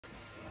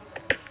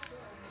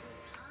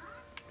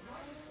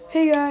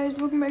Hey guys,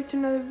 welcome back to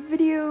another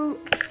video.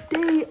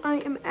 Today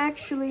I am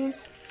actually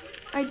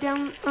I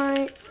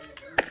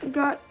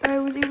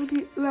was able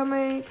to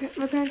my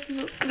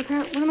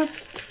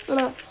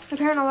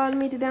parent allowed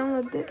me to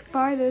download it,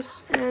 buy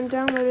this and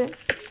download it,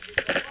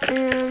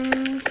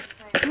 and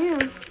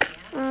yeah,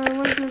 I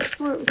wanted to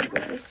explore it with you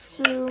guys.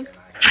 So this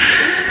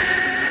is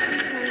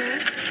the camera.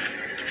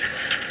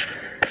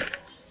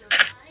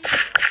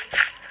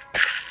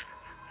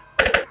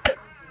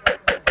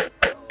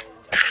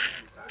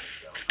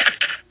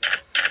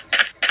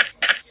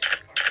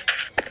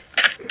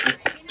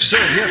 Sir,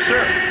 yes,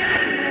 sir.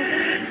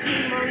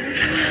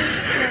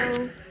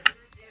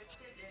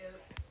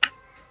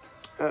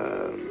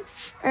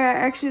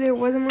 Actually, there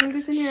was a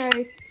mongoose in here,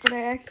 but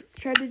I actually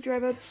tried to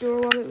drive out the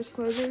door while it was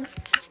closing,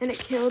 and it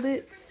killed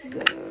it,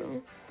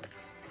 so,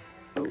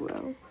 oh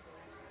well.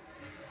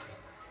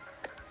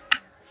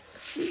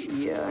 So,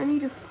 yeah, I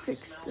need to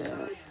fix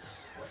that.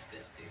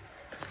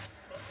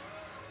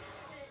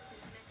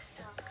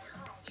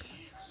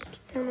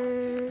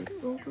 And,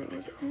 oh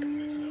god.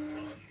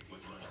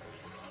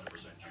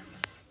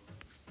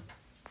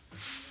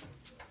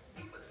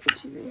 The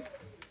TV.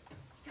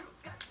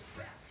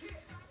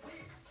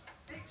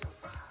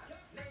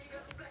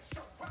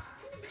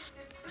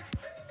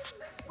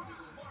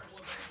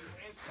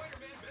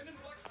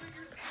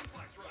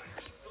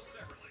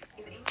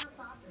 Is Angel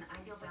Soft an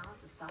ideal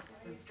balance of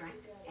softness and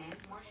strength and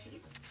more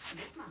sheets?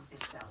 This mom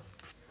thinks so.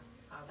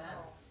 How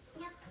about?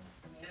 Yep.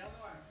 No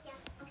more.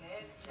 Yep.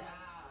 Good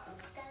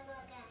job. Gotta go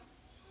again.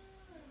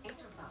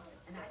 Angel Soft,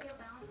 an ideal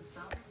balance of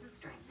softness and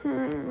strength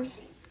and more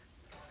sheets.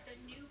 The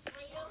new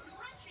Play-Doh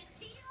Crunch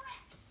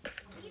T-Rex.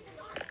 Squeeze his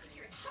arms to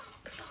hear it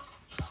chomp, chomp,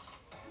 chomp.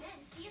 Then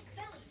see his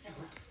belly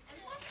fill up. And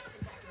what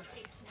happens after a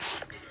big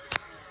snack?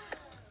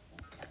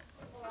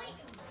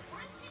 Play-Doh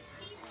Crunch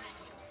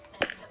T-Rex.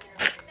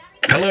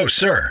 Hello,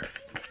 sir.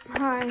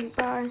 Hi,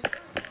 bye.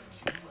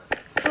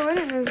 Oh, I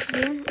didn't know this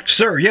was you.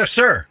 Sir, yes,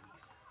 sir.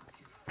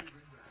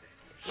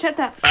 Shut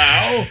up.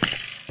 Ow.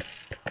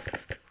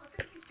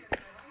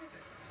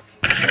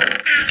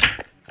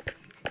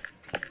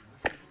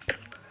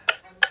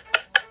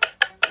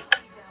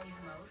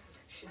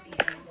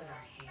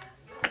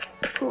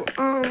 Cool.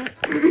 I'm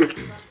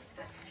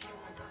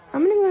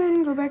gonna go ahead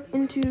and go back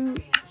into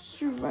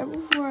survival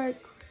before I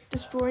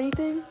destroy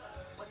anything.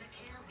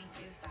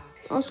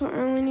 Also, I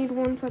only need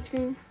one flat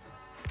screen.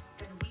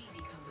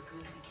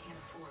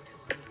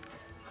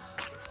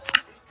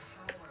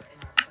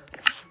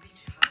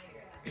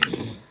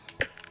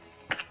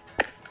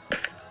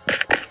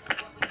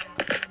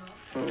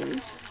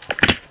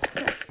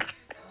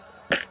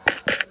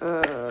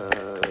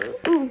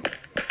 Ooh.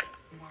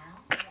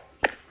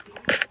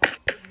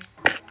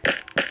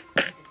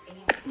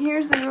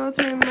 Here's the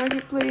military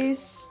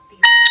marketplace.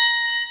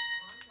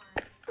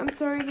 I'm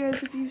sorry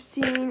guys if you've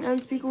seen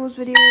Unspeakable's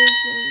videos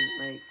and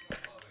like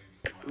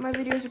my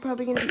videos are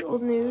probably gonna be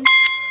old news.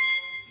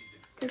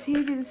 Cause he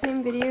did the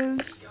same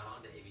videos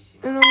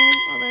and all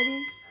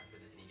already.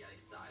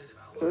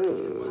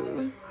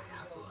 Ooh.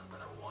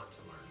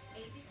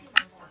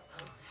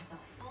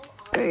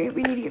 Wait,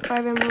 we need to get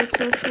 5 emeralds,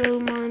 so let's go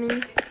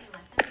mining.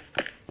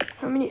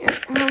 How many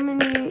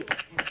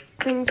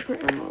things per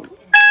emerald?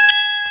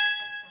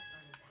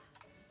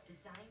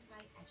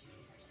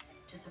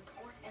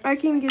 I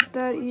can get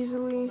that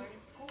easily.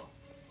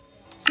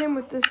 Same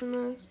with this and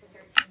this.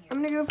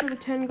 I'm gonna go for the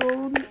 10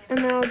 gold, and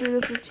then I'll do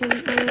the 15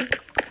 iron.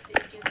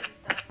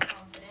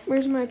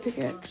 Where's my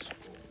pickaxe?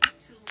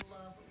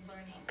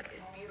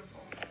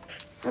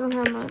 I don't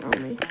have mine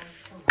on me.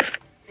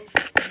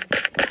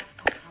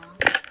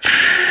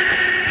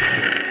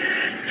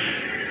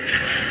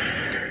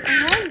 I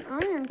had an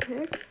iron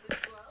pick.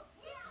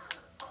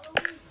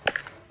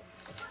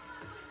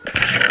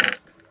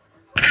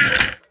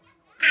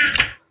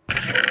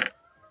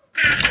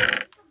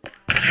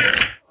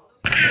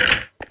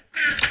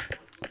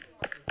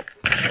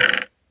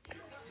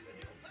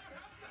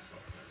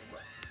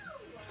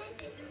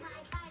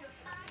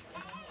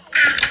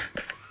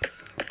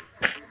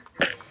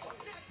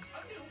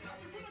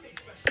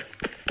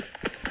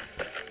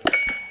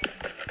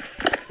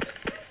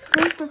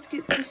 First, let's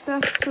get the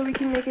stuff so we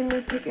can make a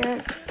new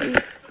pickaxe,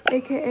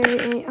 aka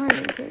an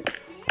iron pick.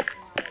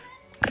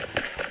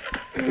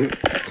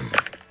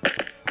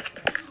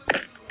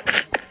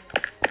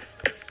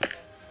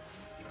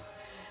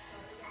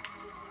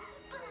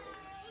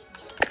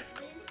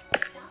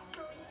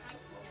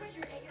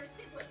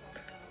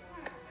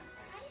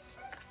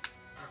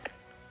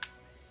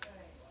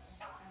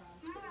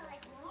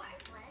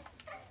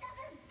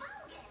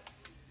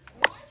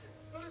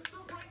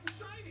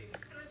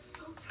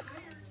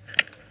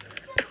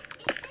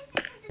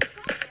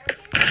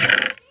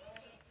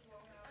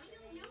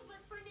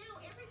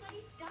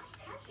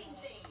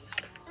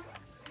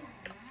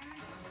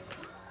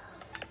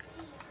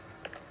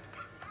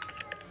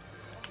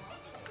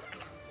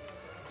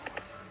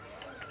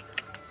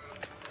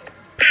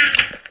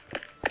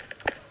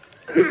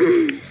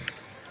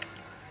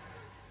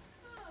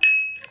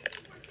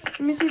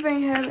 Let me see if I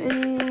have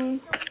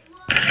any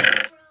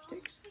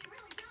sticks.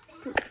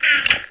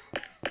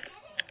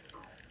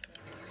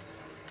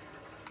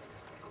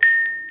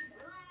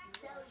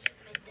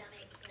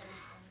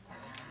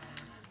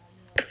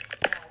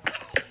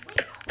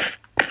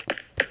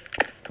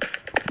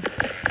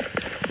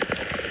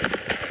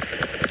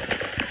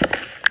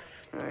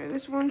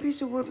 one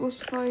piece of wood will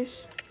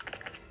suffice.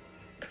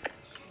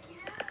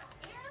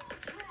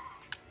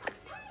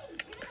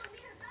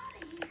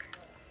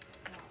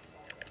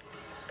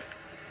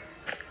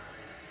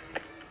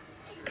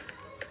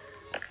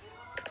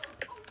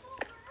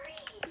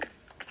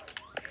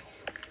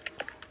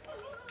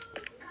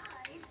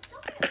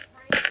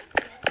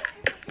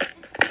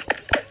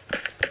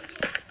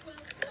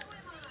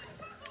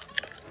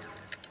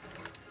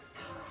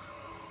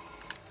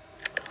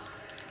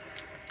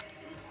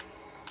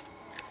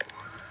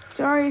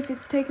 Sorry if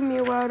it's taking me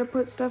a while to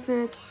put stuff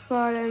in its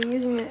spot. I'm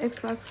using an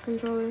Xbox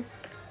controller.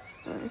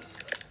 Sorry.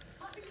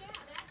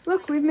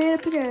 Look, we've made a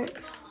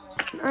pickaxe.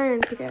 An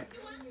iron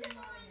pickaxe.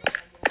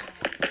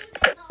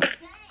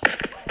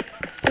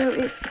 So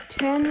it's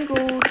 10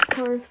 gold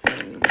per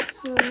thing.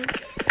 So,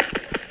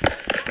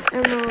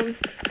 emerald.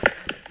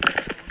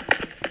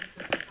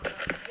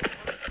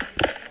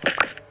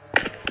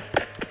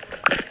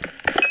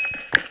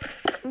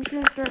 I'm just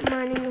gonna start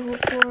mining the whole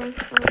floor.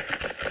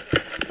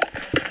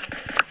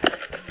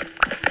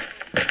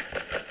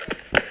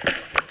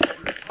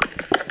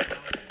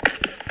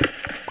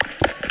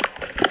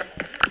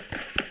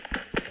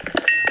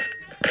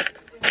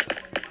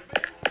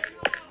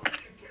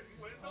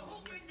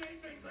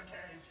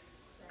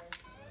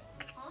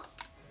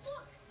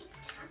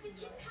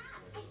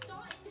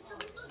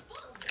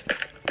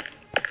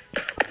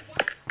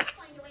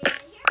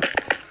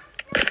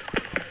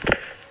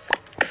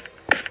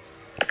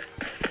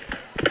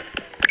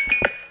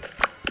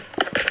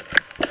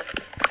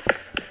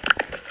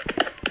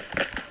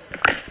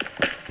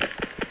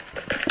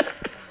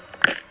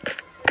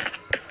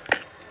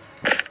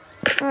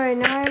 Alright,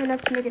 now I have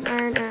enough to make an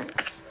iron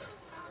axe.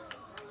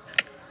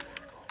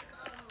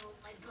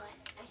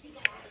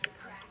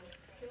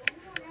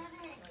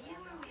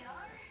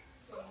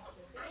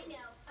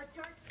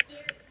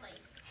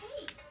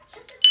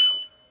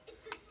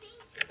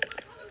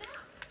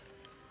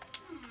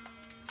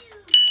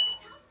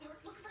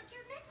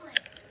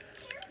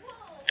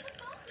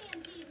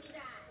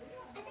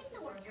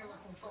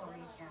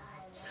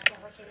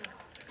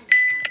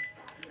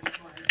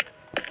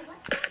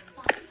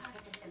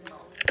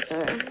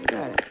 Alright,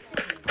 got it.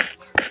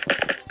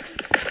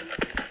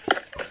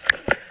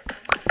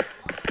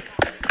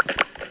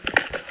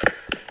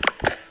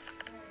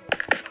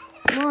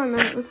 While I'm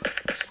at it, let's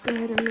just go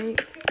ahead and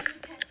make.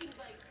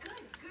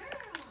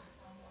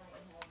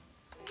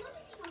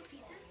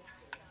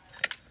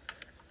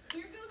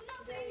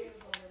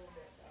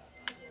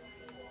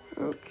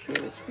 Okay,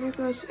 let's make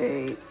us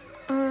a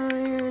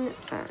iron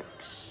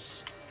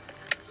axe.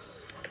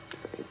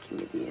 Alright,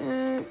 give me the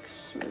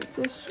axe. Move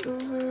this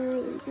over.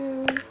 There we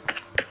go.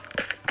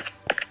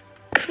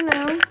 So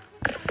now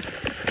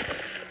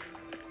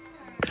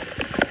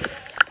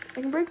I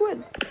can break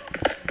wood.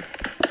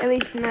 At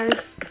least not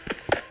as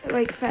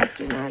like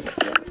faster, not as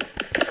slow.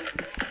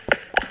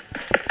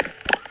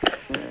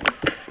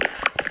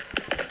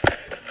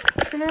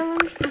 For now, I'm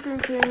just working on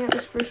clearing out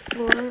this first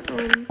floor.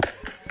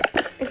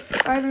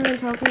 If I haven't been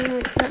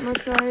talking that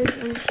much, guys,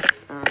 I'm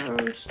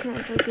just trying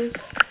to focus.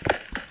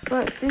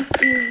 But this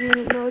is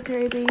the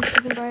military base.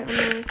 You can buy it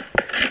on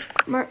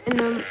in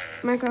the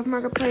Minecraft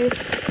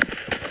Marketplace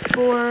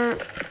for,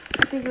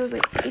 I think it was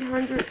like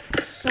 800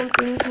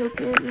 something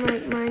token,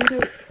 like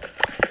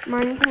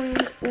mine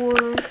coins, or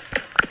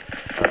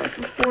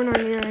for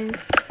 $4.99.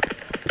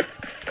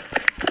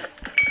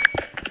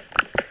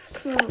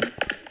 So,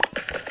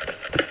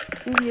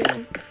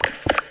 yeah.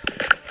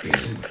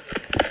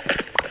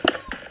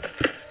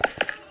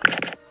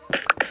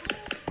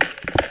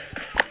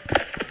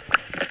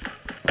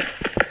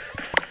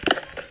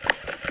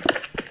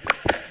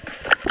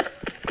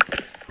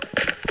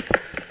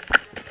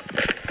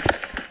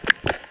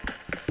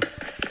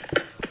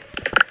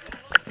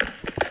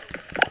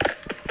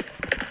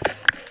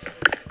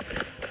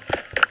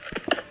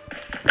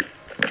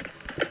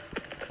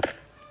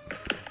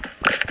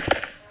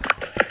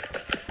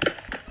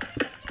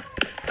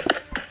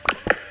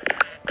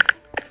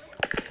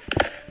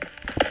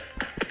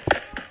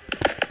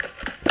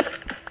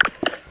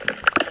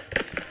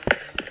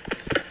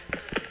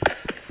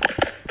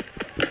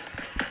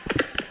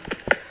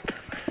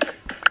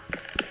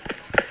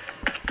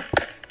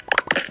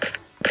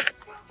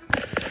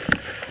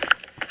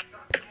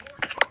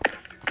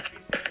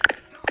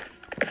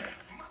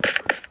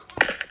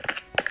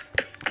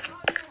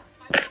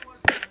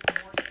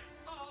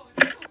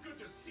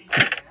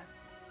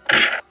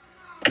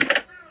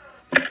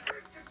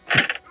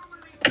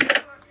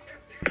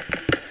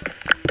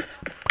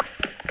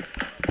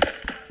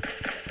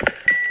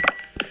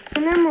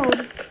 An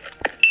emerald.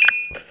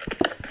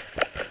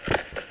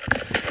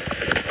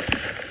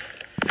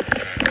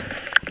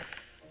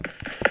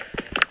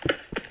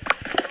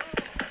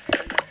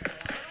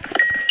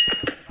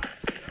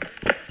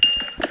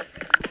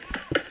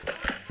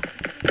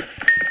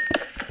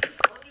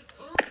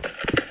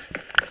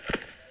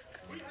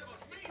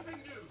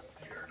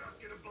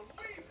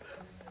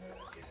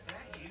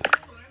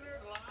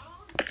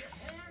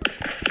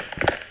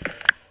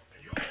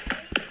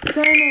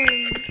 Diamond.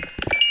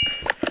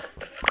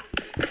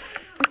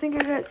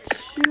 think I got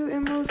 2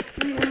 emeralds,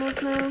 3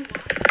 emeralds now.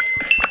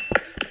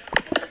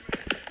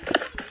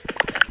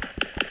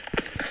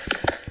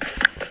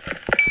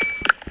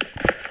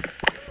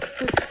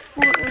 That's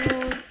 4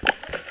 emeralds.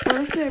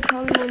 Honestly, I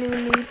probably won't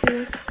even need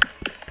to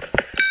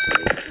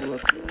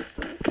look for that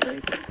stuff.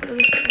 Like, for other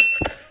stuff.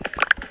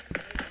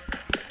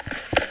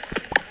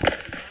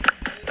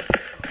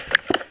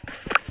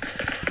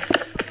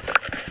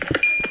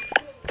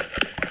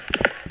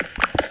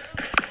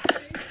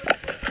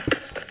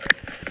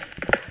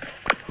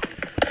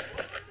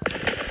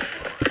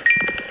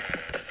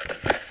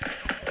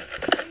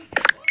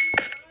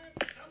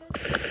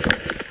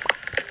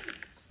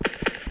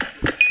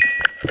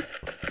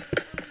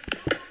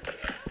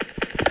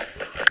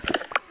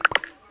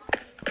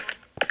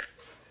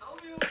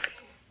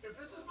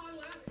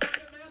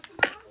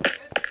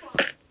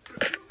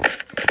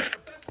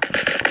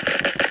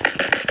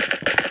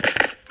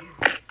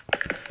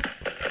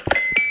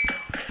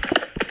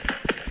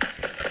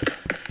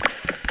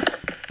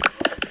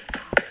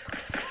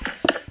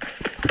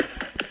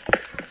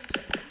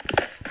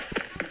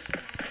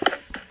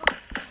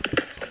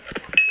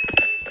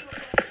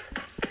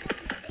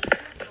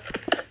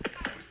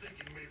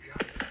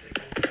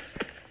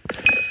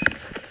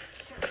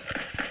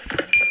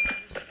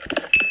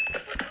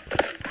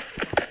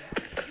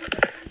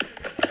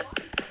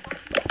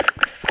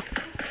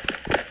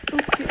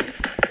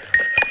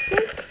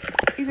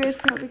 You guys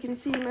probably can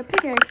see my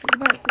pickaxe is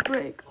about to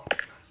break.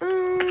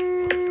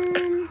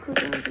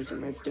 Click on for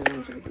some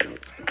redstone so we can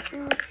light this place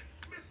up.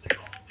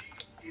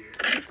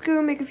 Let's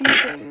go make a few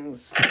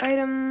things.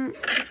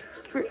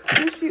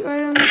 First few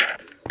items.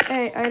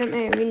 Item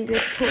A, we need a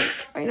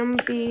torch. Item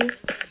B,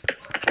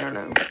 I don't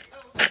know.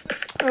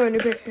 Oh, a new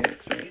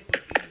pickaxe, right?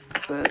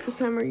 But this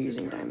time we're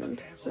using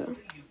diamond, so.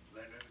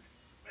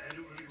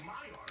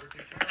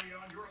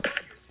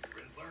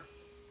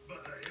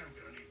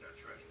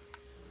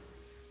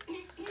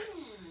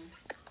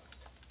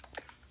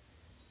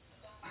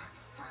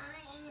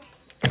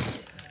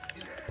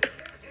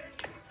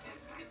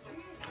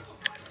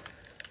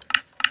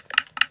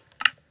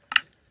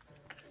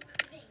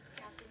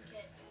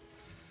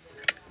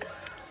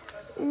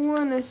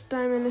 One this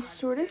diamond is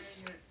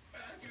sortis.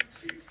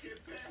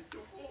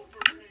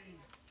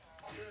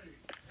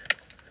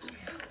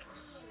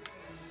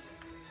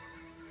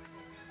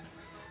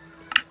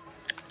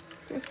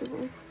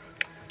 Giftable.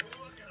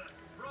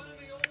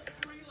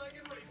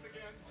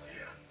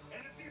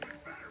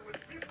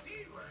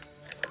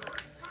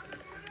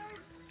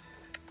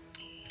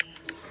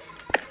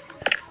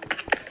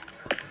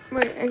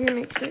 Wait, I can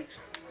make sticks.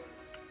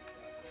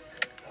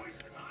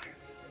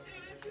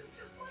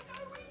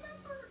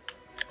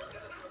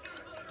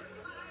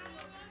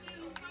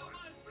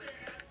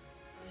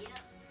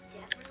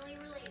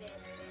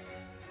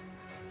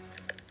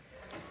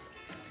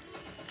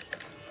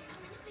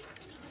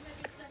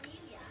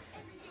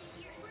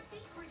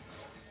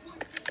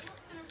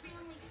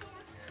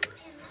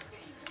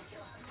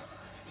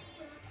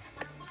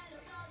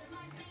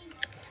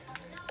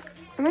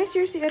 Am I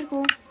seriously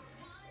edible?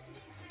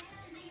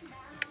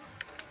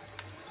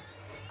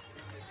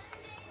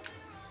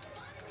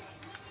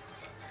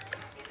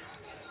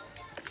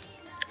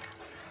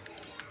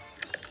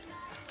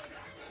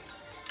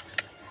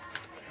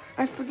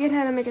 I forget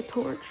how to make a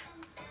torch.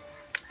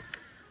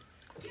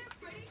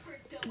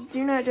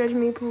 Do not judge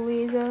me,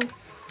 please.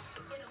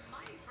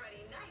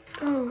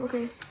 Oh,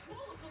 okay.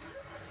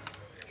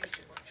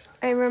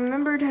 I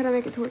remembered how to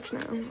make a torch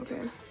now.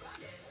 Okay.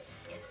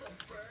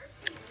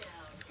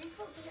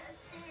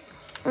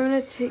 I'm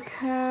gonna take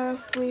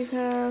half, leave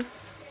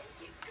half.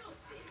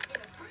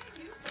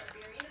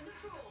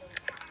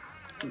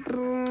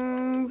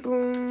 Boom,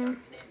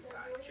 boom.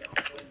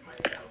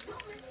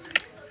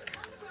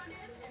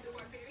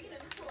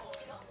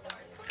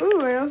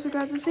 Ooh, I also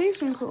got to save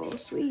some coal.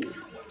 Sweet.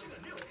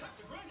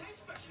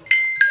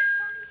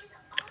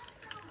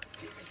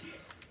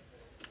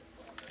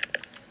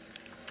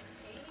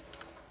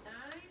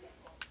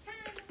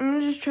 I'm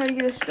gonna just try to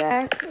get a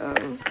stack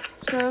of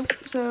stuff,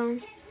 so,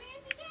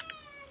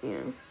 you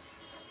know.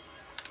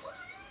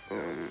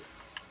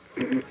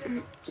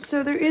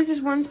 So there is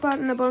this one spot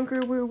in the bunker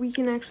where we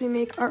can actually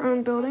make our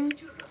own building.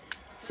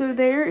 So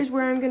there is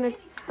where I'm gonna,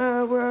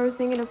 where I was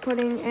thinking of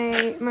putting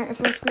a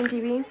flat screen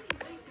TV.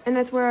 And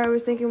that's where I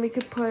was thinking we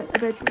could put a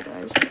bedroom,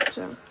 guys.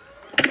 So,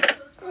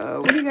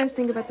 what do you guys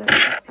think about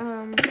that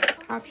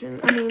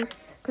option? I mean,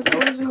 because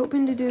I was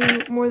hoping to do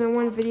more than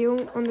one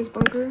video on this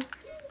bunker.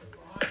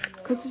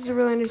 Because this is a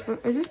really nice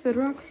bunker. Is this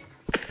bedrock?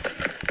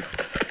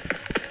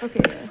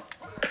 Okay, yeah.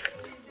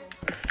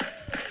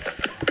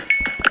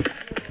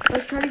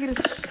 Let's try to get a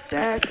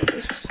stack of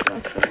this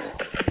stuff there.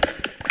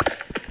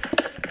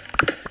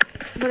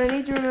 But I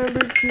need to remember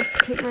to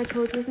take my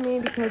torch with me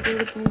because I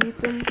would delete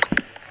them.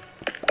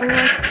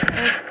 Unless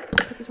I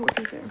put the torch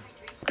right there.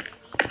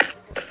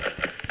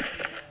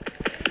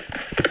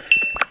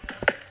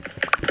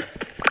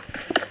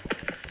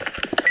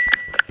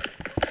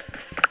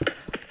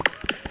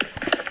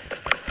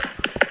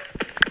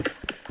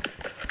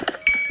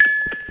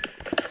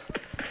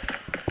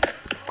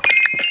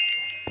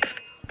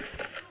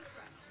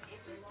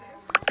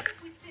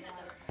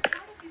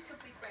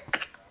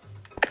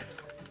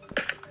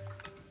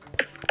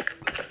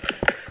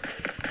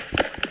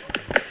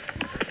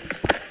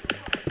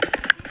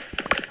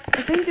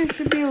 think there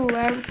should be a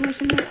laboratory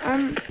somewhere.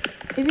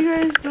 If you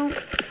guys don't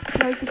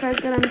like the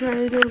fact that I'm trying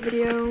to do a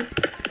video,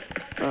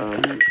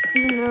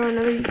 even though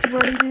another YouTuber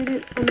already did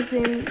it on the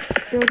same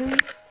building,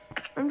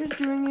 I'm just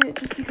doing it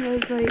just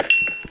because, like,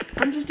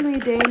 I'm just doing a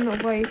day in the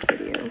life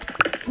video.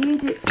 He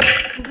did,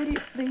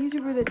 the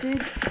YouTuber that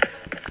did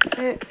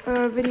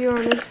a video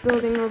on this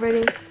building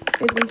already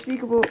is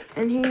Unspeakable,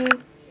 and he,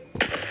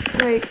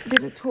 like,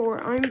 did a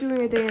tour. I'm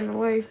doing a day in the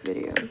life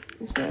video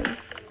instead.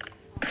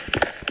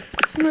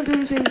 So I'm not doing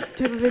the same type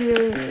of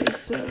video anyways,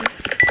 so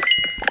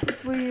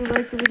hopefully you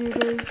like the video,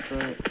 guys,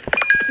 but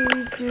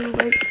please do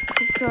like,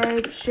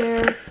 subscribe,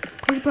 share, hit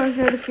the post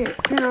notification,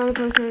 turn on the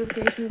post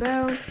notification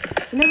bell,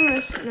 to never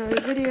miss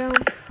another video,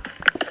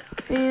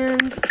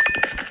 and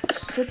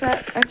just sit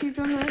back. After you've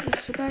done that,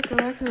 just sit back,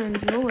 relax, and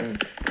enjoy,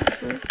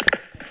 honestly.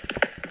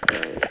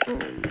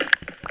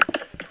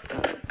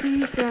 But,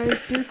 please, guys,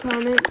 do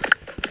comment.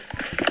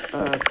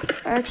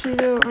 Actually,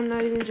 though, I'm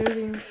not even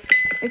joking.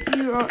 If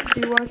you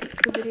do watch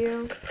the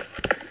video,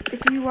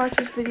 if you watch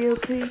this video,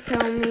 please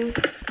tell me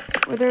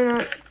whether or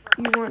not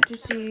you want to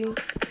see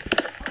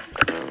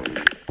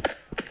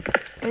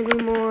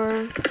any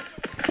more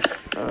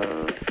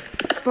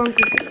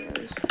bunker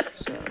videos.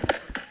 So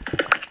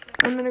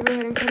I'm gonna go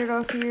ahead and cut it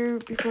off here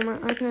before my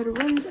iPad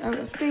runs out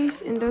of space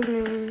and doesn't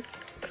even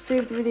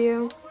save the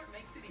video.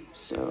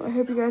 So I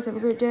hope you guys have a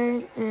great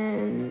day,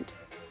 and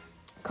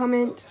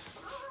comment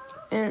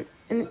and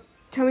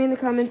tell me in the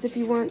comments if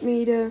you want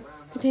me to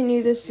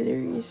continue this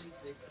series.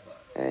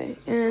 Alright,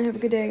 and have a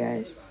good day,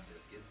 guys.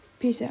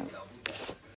 Peace out.